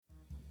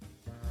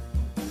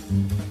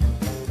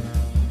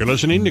You're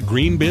listening to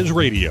GreenBiz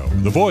Radio,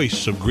 the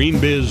voice of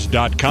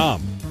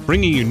greenbiz.com,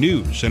 bringing you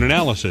news and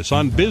analysis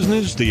on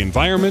business, the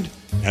environment,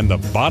 and the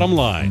bottom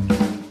line.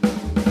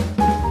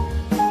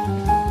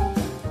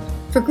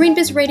 For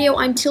GreenBiz Radio,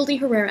 I'm Tildy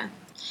Herrera.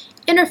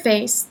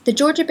 Interface, the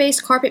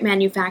Georgia-based carpet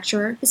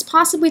manufacturer, is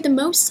possibly the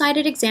most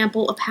cited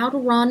example of how to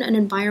run an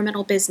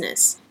environmental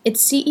business.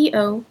 Its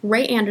CEO,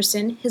 Ray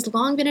Anderson, has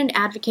long been an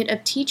advocate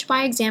of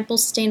teach-by-example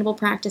sustainable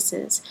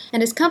practices,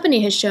 and his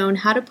company has shown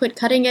how to put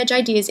cutting-edge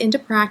ideas into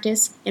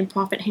practice and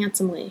profit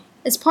handsomely.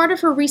 As part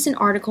of her recent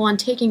article on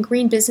taking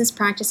green business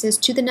practices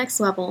to the next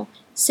level,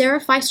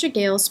 Sarah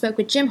Feister-Gale spoke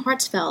with Jim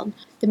Hartsfeld,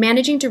 the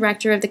managing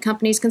director of the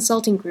company's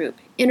consulting group,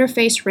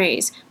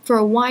 InterfaceRAISE, for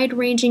a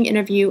wide-ranging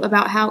interview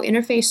about how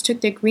Interface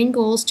took their green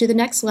goals to the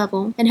next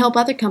level and help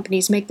other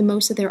companies make the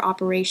most of their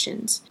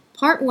operations.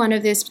 Part 1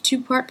 of this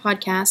two-part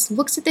podcast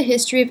looks at the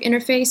history of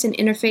Interface and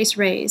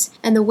InterfaceRAISE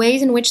and the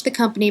ways in which the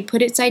company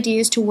put its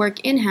ideas to work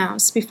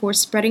in-house before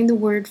spreading the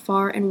word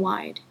far and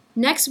wide.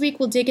 Next week,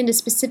 we'll dig into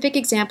specific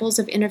examples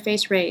of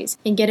InterfaceRAISE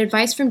and get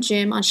advice from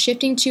Jim on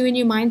shifting to a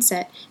new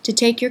mindset to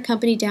take your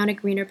company down a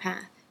greener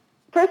path.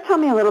 First, tell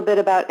me a little bit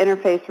about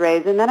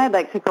InterfaceRAISE, and then I'd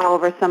like to go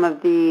over some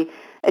of the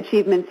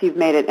achievements you've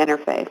made at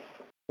Interface.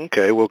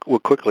 Okay, well,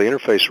 quickly,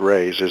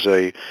 InterfaceRAISE is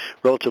a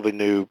relatively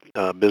new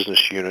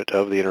business unit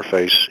of the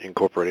Interface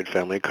Incorporated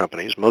family of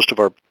companies. Most of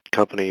our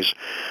companies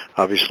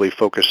obviously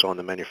focus on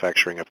the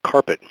manufacturing of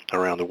carpet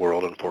around the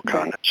world in four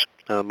continents,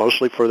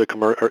 mostly for the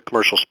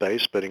commercial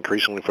space, but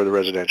increasingly for the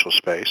residential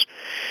space.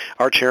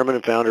 Our chairman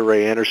and founder,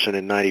 Ray Anderson,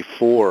 in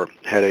 '94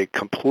 had a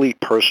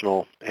complete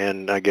personal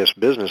and, I guess,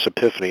 business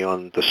epiphany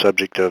on the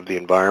subject of the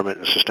environment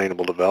and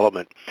sustainable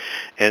development,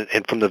 and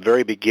from the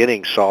very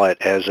beginning saw it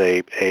as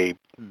a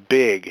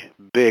big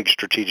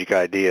strategic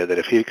idea that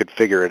if he could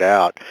figure it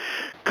out,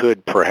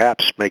 could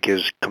perhaps make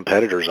his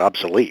competitors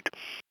obsolete.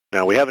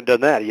 Now, we haven't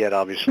done that yet,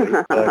 obviously,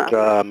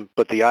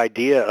 but the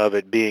idea of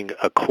it being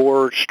a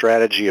core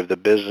strategy of the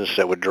business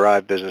that would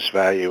drive business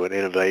value and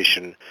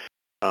innovation,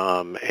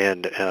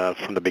 and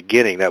from the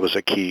beginning, that was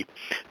a key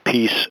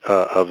piece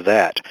of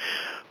that.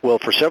 Well,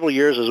 for several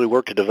years, as we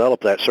worked to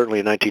develop that, certainly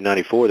in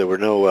 1994, there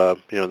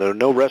were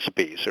no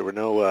recipes, there were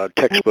no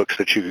textbooks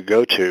that you could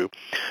go to.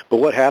 But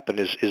what happened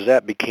is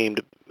that became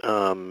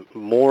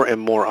more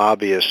and more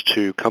obvious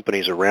to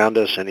companies around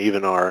us and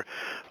even our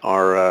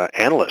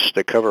analysts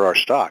that cover our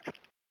stock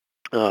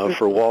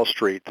for Wall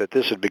Street, that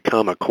this had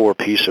become a core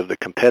piece of the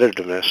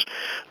competitiveness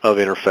of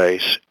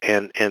Interface,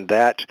 and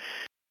that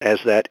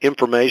as that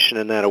information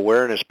and that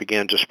awareness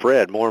began to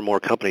spread, more and more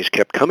companies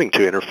kept coming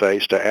to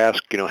Interface to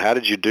ask, how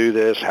did you do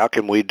this? How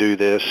can we do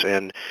this?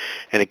 And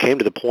it came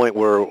to the point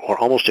where, or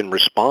almost in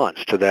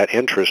response to that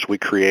interest, we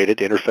created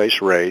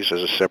InterfaceRAISE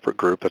as a separate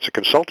group. It's a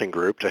consulting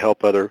group to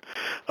help other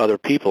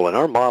people. And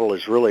our model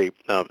is really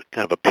kind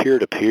of a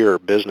peer-to-peer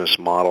business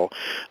model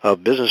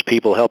of business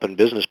people helping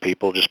business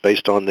people, just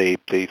based on the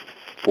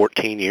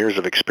 14 years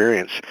of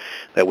experience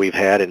that we've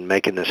had in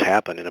making this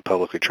happen in a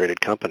publicly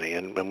traded company.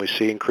 And we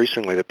see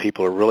increasingly that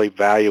people are really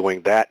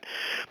valuing that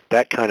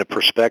kind of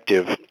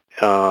perspective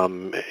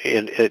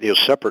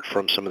separate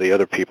from some of the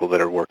other people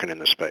that are working in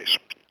the space.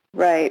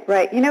 Right.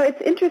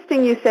 It's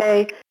interesting you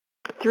say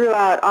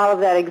throughout all of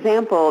that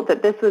example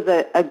that this was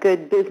a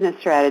good business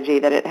strategy,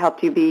 that it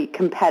helped you be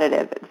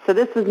competitive. So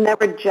this was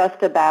never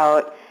just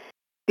about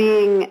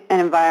being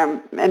an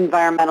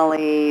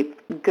environmentally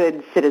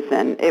good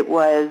citizen. It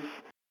was,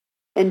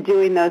 in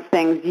doing those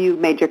things, you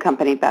made your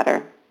company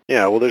better.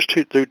 Yeah, well, there's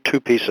two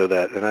pieces of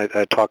that, and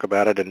I talk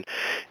about it, and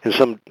in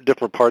some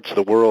different parts of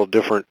the world,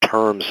 different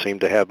terms seem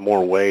to have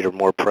more weight or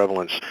more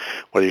prevalence,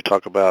 whether you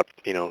talk about,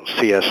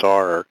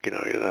 CSR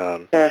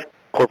or,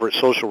 corporate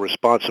social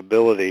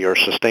responsibility or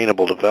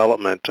sustainable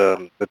development.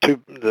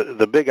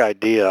 The big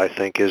idea, I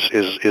think,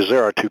 is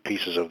there are two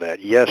pieces of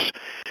that. Yes,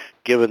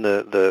 given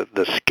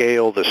the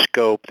scale, the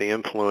scope, the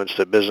influence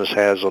that business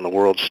has on the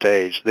world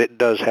stage, it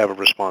does have a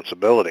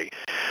responsibility.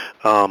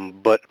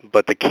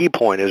 But the key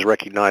point is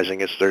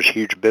recognizing there's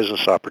huge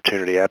business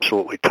opportunity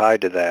absolutely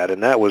tied to that.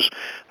 And that was,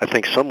 I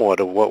think, somewhat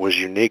of what was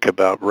unique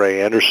about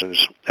Ray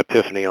Anderson's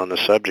epiphany on the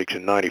subject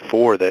in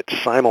 '94, that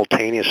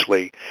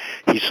simultaneously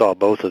he saw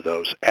both of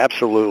those.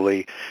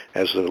 Absolutely,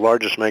 as the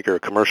largest maker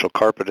of commercial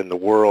carpet in the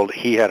world,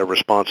 he had a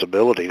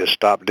responsibility to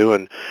stop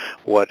doing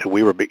what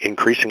we were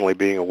increasingly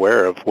being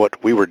aware of, what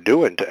we were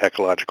doing to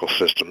ecological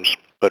systems.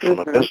 But from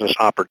a business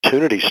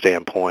opportunity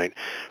standpoint,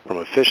 from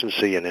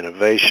efficiency and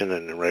innovation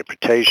and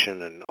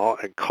reputation and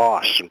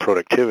costs and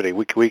productivity,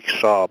 we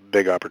saw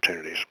big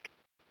opportunities.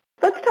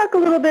 Let's talk a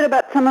little bit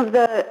about some of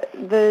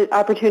the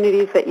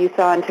opportunities that you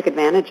saw and took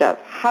advantage of.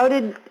 How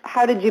did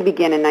you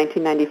begin in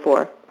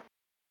 1994?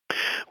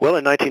 Well,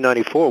 in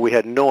 1994, we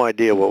had no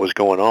idea what was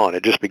going on.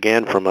 It just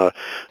began from a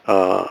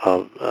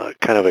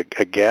kind of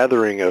a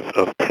gathering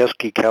of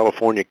pesky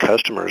California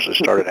customers that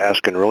started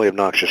asking really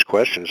obnoxious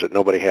questions that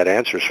nobody had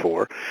answers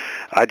for.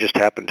 I just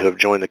happened to have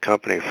joined the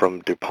company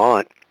from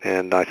DuPont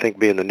And I think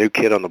being the new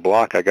kid on the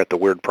block, I got the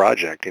weird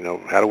project.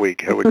 How do we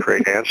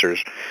create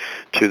answers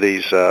to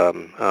these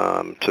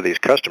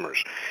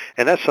customers?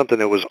 And that's something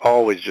that was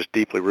always just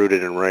deeply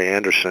rooted in Ray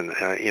Anderson.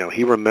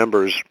 He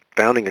remembers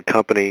founding a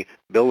company,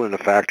 building a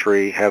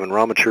factory, having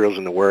raw materials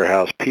in the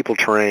warehouse, people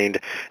trained,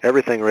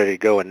 everything ready to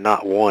go, and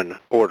not one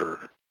order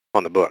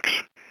on the books.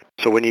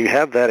 So when you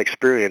have that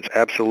experience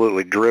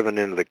absolutely driven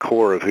into the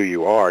core of who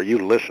you are, you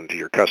listen to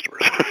your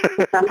customers.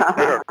 They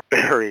are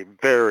very,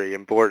 very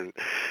important.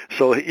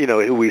 So,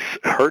 we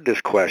heard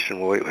this question.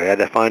 Well, we had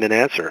to find an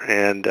answer.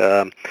 And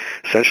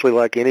essentially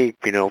like any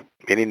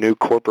new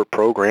corporate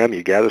program,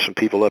 you gather some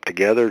people up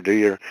together, do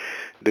your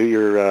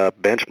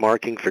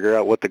benchmarking, figure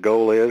out what the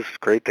goal is,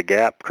 create the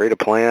gap, create a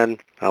plan.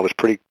 I was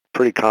pretty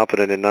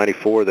confident in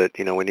 '94 that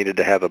we needed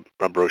to have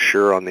a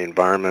brochure on the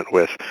environment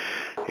with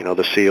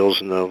the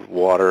seals and the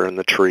water and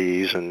the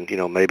trees and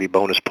maybe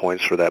bonus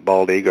points for that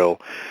bald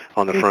eagle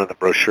on the front of the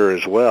brochure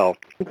as well,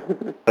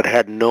 but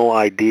had no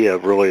idea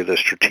of really the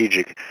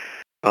strategic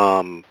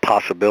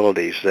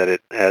possibilities that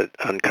it had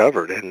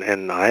uncovered.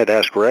 And I had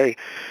asked Ray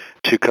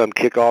to come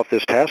kick off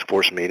this task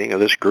force meeting of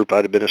this group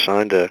I'd been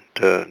assigned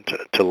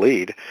to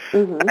lead,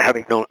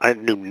 I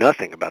knew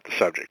nothing about the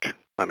subject.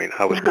 I mean,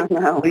 I was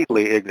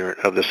completely ignorant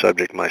of the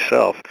subject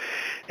myself.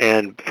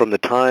 And from the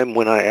time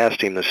when I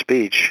asked him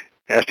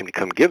to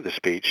come give the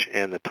speech,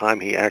 and the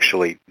time he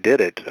actually did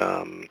it,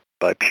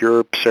 by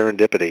pure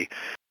serendipity,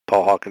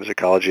 Paul Hawkins'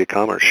 Ecology of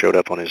Commerce showed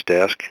up on his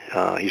desk.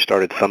 He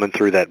started thumbing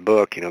through that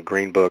book,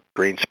 Green Book,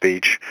 Green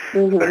Speech.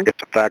 Better get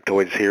some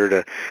factoids here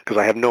because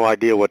I have no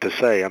idea what to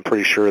say. I'm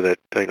pretty sure that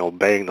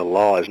obeying the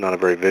law is not a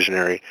very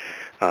visionary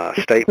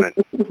statement.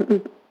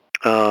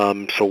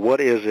 So what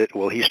is it?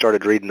 Well, he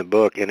started reading the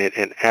book, and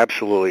it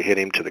absolutely hit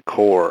him to the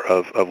core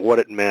of what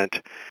it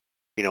meant,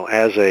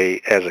 as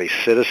a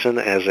citizen,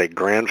 as a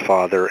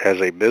grandfather,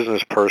 as a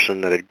business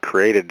person that had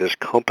created this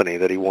company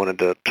that he wanted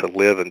to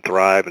live and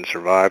thrive and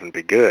survive and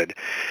be good.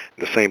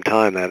 At the same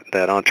time,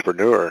 that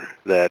entrepreneur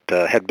that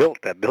had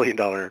built that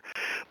billion-dollar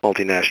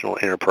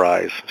multinational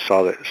enterprise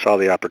saw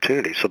the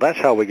opportunity. So that's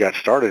how we got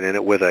started in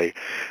it, with a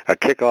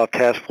kickoff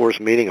task force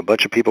meeting. A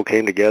bunch of people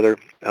came together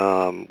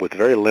with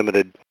very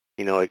limited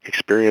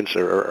experience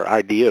or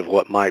idea of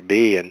what might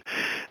be, and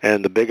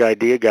the big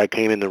idea guy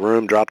came in the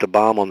room, dropped a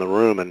bomb on the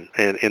room and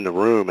in the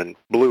room, and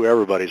blew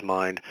everybody's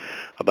mind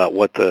about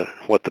what the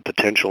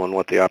potential and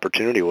what the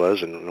opportunity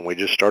was, and we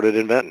just started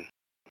inventing.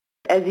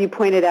 As you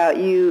pointed out,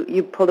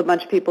 you pulled a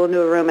bunch of people into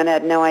a room and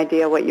had no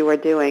idea what you were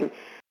doing.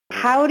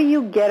 How do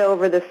you get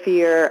over the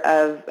fear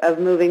of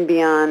moving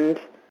beyond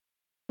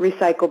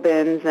recycle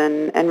bins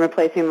and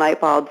replacing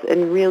light bulbs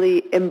and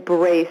really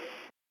embrace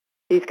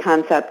these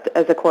concepts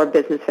as a core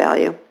business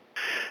value?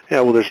 Yeah,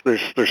 well,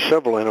 there's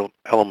several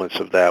elements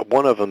of that.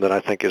 One of them that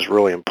I think is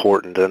really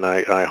important, and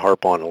I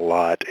harp on a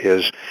lot,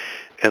 is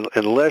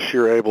unless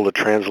you're able to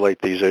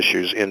translate these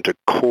issues into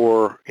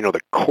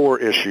the core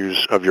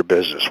issues of your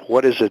business.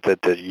 What is it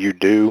that you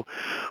do?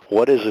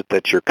 What is it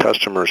that your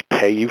customers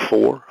pay you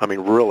for? I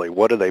mean, really,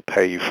 what do they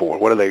pay you for?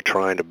 What are they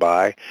trying to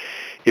buy?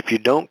 If you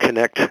don't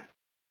connect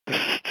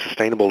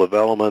sustainable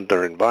development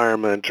or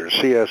environment or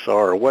CSR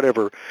or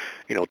whatever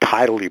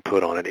title you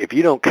put on it, if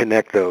you don't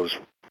connect those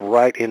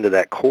right into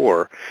that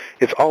core,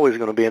 it's always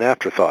going to be an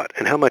afterthought.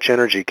 And how much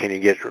energy can you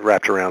get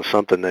wrapped around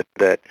something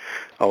that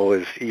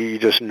always, you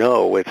just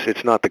know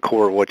it's not the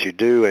core of what you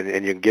do,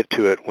 and you can get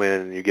to it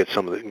when you get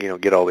some of the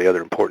get all the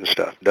other important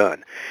stuff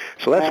done.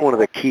 So that's one of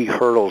the key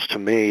hurdles to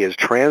me, is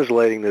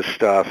translating this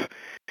stuff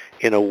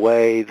in a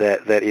way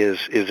that is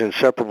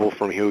inseparable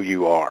from who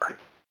you are.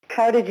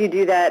 How did you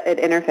do that at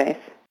Interface?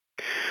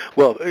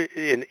 Well,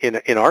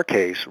 in our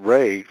case,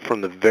 Ray,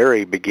 from the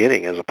very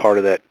beginning, as a part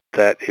of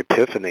that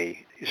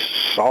epiphany,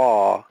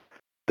 saw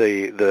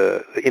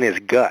the in his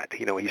gut.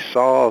 He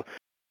saw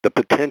the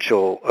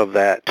potential of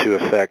that to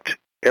affect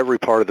every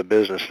part of the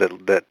business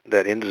that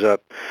ends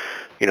up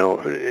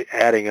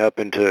adding up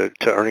into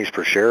earnings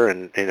per share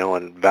and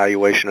and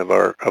valuation of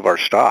our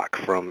stock.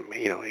 From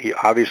he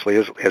obviously,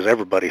 as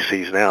everybody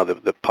sees now,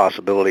 the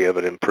possibility of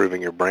it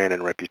improving your brand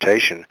and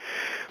reputation.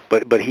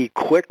 But he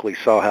quickly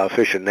saw how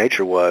efficient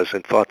nature was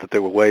and thought that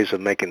there were ways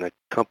of making the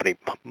company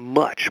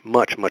much,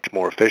 much, much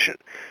more efficient,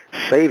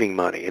 saving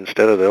money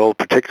instead of the old,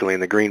 particularly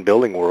in the green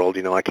building world.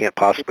 I can't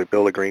possibly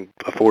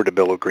afford to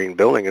build a green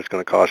building. It's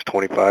going to cost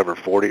 25 or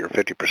 40 or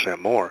 50%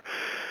 more.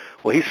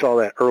 Well, he saw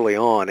that early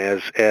on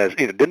as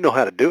didn't know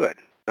how to do it.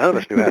 None of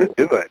us knew how to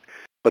do it.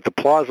 But the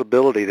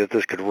plausibility that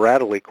this could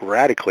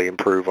radically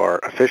improve our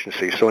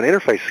efficiency. So in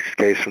Interface's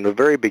case, from the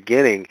very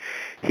beginning,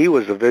 he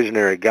was the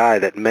visionary guy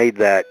that made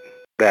that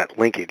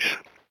linkage.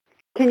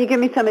 Can you give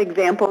me some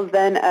examples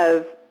then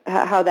of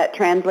how that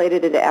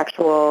translated into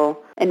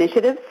actual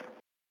initiatives?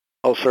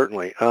 Oh,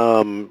 certainly.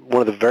 One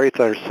of the very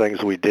first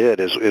things we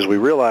did is we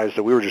realized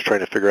that we were just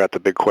trying to figure out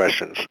the big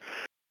questions.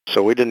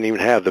 So we didn't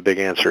even have the big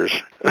answers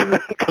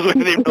because we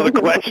didn't even know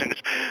the questions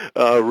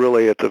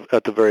really at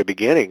the very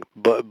beginning.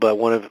 But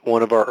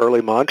one of our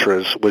early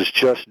mantras was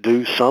just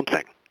do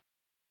something.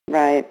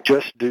 Right.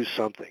 Just do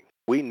something.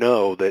 we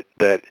know that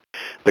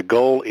the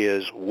goal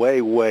is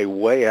way, way,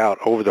 way out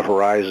over the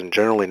horizon,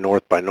 generally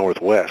north by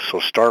northwest. So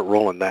start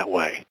rolling that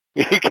way.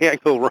 You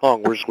can't go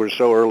wrong. We're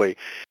so early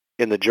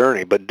in the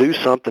journey, but do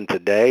something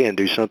today and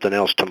do something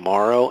else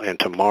tomorrow and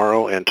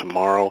tomorrow and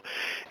tomorrow,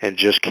 and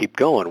just keep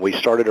going. We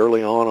started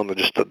early on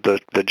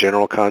the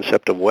general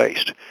concept of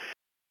waste.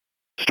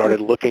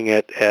 Started looking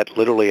at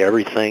literally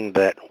everything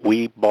that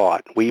we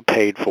bought, we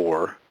paid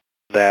for,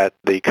 that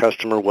the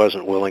customer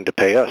wasn't willing to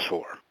pay us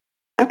for.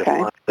 Okay.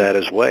 Define that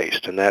as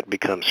waste, and that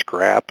becomes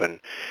scrap and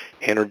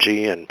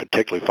energy and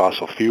particularly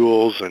fossil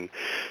fuels, and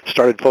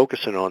started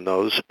focusing on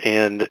those.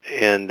 And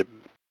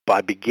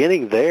by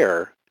beginning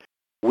there,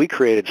 we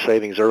created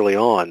savings early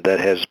on that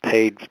has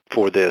paid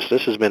for this.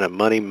 This has been a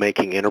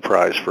money-making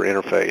enterprise for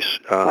Interface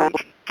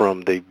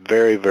from the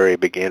very, very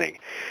beginning.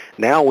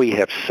 Now we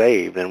have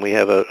saved, and we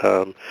have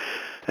an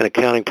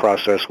accounting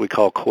process we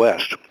call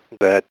Quest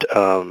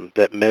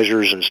that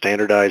measures and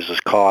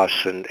standardizes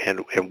costs,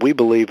 and we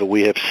believe that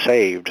we have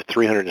saved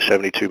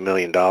 $372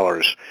 million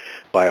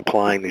by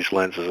applying these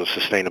lenses of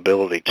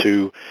sustainability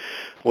to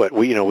what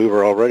we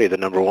were already the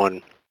number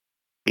one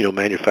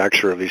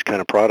manufacturer of these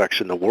kind of products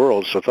in the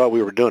world, so I thought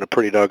we were doing a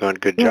pretty doggone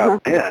good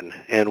job then,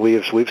 and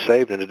we've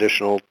saved an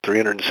additional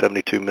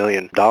 $372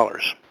 million.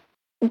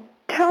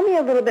 Tell me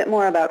a little bit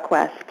more about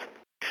Quest.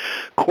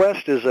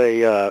 Quest is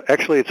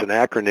actually it's an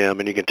acronym,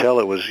 and you can tell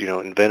it was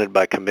invented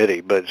by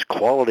committee, but it's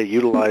quality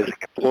utilizing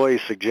employee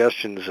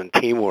suggestions and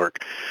teamwork.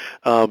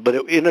 But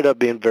it ended up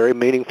being very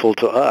meaningful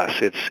to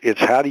us. It's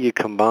how do you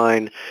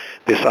combine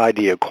this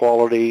idea of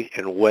quality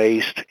and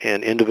waste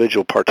and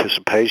individual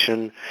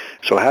participation?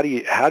 So how do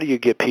you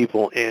get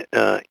people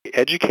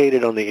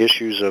educated on the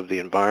issues of the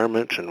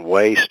environment and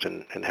waste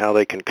and how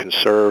they can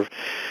conserve?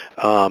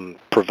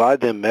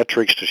 Provide them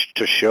metrics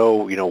to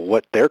show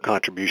what their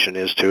contribution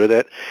is to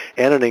it,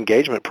 and an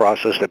engagement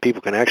process that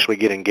people can actually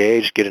get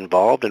engaged, get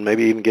involved, and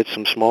maybe even get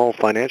some small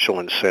financial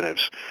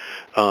incentives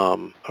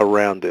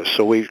around this.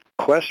 So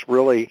Quest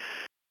really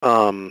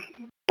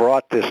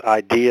brought this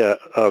idea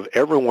of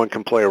everyone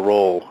can play a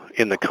role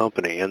in the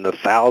company, and the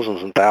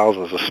thousands and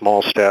thousands of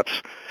small steps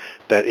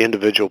that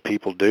individual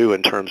people do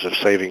in terms of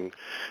saving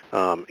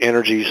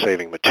energy,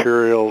 saving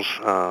materials.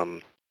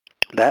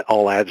 That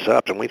all adds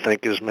up, and we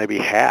think is maybe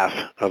half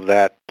of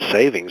that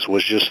savings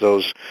was just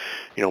those,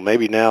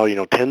 maybe now,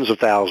 tens of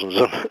thousands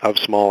of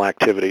small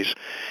activities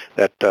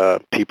that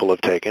people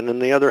have taken,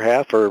 and the other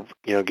half are,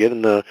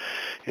 getting the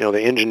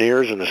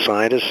engineers and the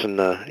scientists and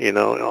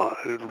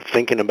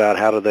thinking about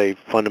how do they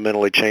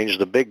fundamentally change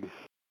the big,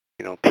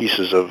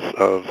 pieces of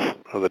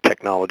the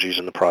technologies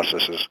and the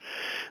processes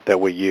that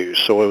we use.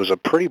 So it was a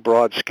pretty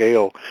broad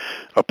scale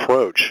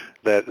approach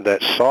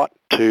that sought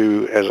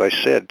to, as I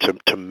said,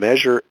 to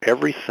measure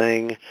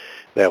everything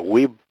that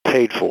we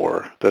paid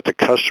for that the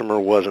customer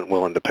wasn't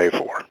willing to pay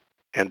for,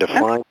 and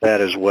define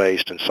that as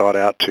waste, and sought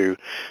out to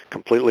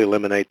completely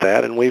eliminate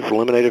that, and we've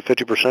eliminated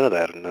 50% of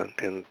that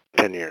in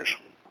 10 years.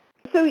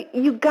 So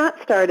you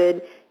got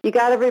started, you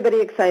got everybody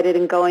excited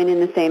and going in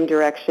the same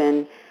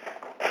direction.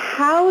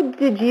 How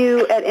did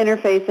you at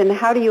Interface, and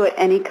how do you at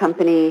any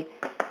company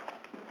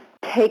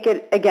take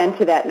it again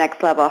to that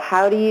next level?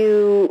 How do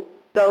you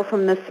go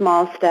from the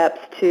small steps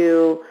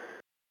to,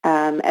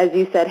 as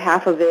you said,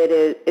 half of it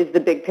is the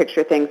big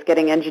picture things,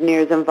 getting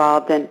engineers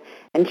involved and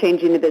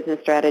changing the business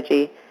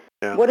strategy?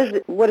 Yeah. What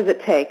does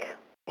it take?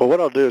 Well,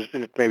 what I'll do is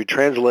maybe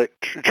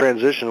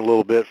transition a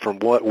little bit from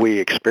what we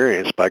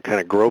experienced by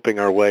kind of groping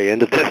our way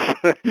into this,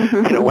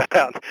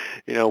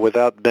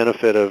 without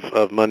benefit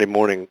of Monday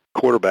morning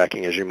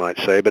quarterbacking, as you might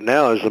say. But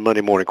now, as the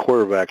Monday morning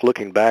quarterback,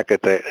 looking back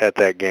at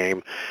that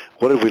game,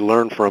 what did we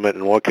learn from it,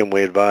 and what can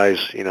we advise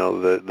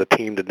the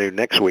team to do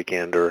next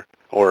weekend,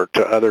 or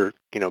to other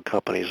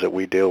companies that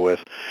we deal with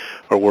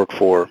or work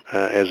for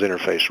as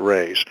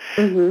InterfaceRAISE.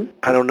 Mm-hmm.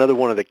 I know another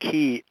one of the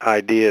key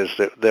ideas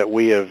that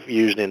we have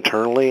used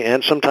internally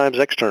and sometimes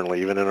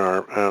externally, even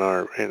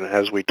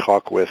as we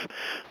talk with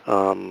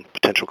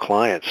potential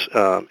clients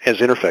as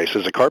Interface,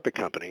 as a carpet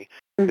company,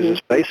 is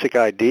this basic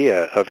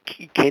idea of,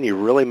 can you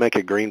really make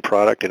a green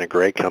product in a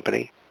gray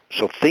company?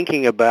 So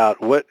thinking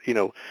about what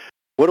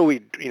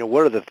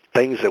are the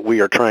things that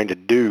we are trying to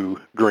do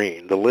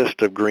green, the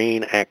list of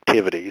green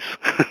activities,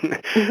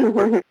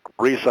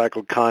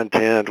 recycled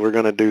content, we're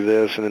going to do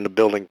this, and in the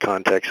building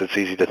context, it's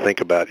easy to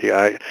think about.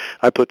 Yeah,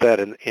 I put that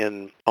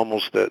in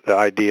almost the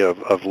idea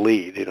of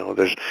LEED.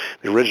 There's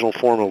the original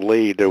form of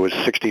LEED, there was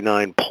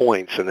 69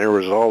 points, and there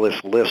was all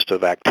this list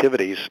of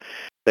activities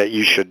that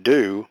you should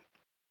do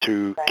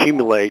to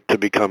accumulate to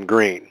become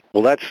green.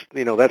 Well,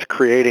 that's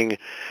creating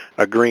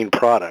a green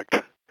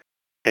product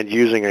and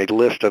using a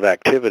list of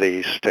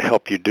activities to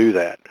help you do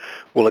that.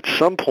 Well, at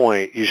some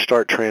point, you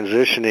start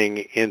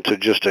transitioning into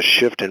just a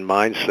shift in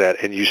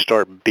mindset, and you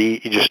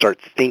just start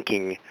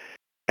thinking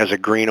as a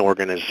green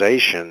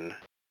organization,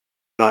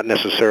 not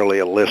necessarily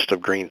a list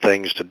of green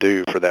things to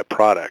do for that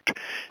product.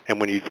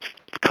 And when you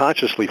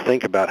consciously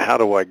think about, how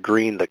do I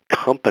green the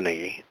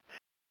company,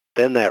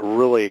 then that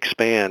really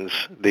expands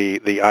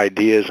the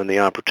ideas and the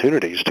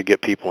opportunities to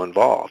get people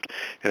involved.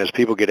 And as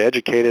people get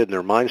educated and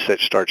their mindset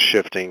starts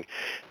shifting,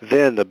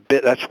 then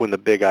that's when the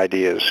big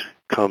ideas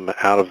come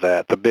out of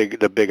that, the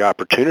big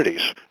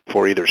opportunities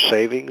for either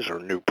savings or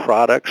new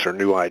products or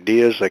new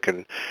ideas that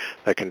can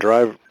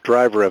drive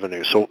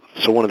revenue. So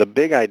one of the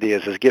big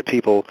ideas is get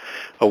people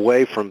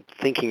away from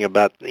thinking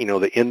about,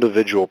 the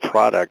individual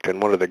product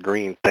and what are the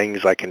green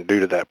things I can do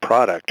to that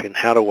product, and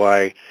how do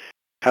I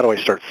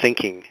start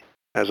thinking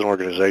as an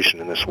organization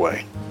in this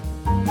way.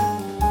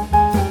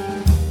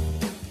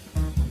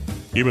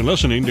 You've been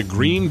listening to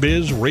Green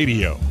Biz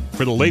Radio.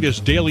 For the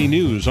latest daily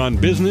news on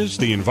business,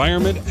 the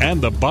environment,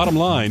 and the bottom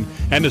line,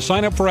 and to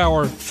sign up for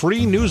our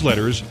free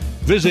newsletters,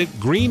 visit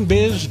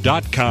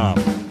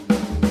greenbiz.com.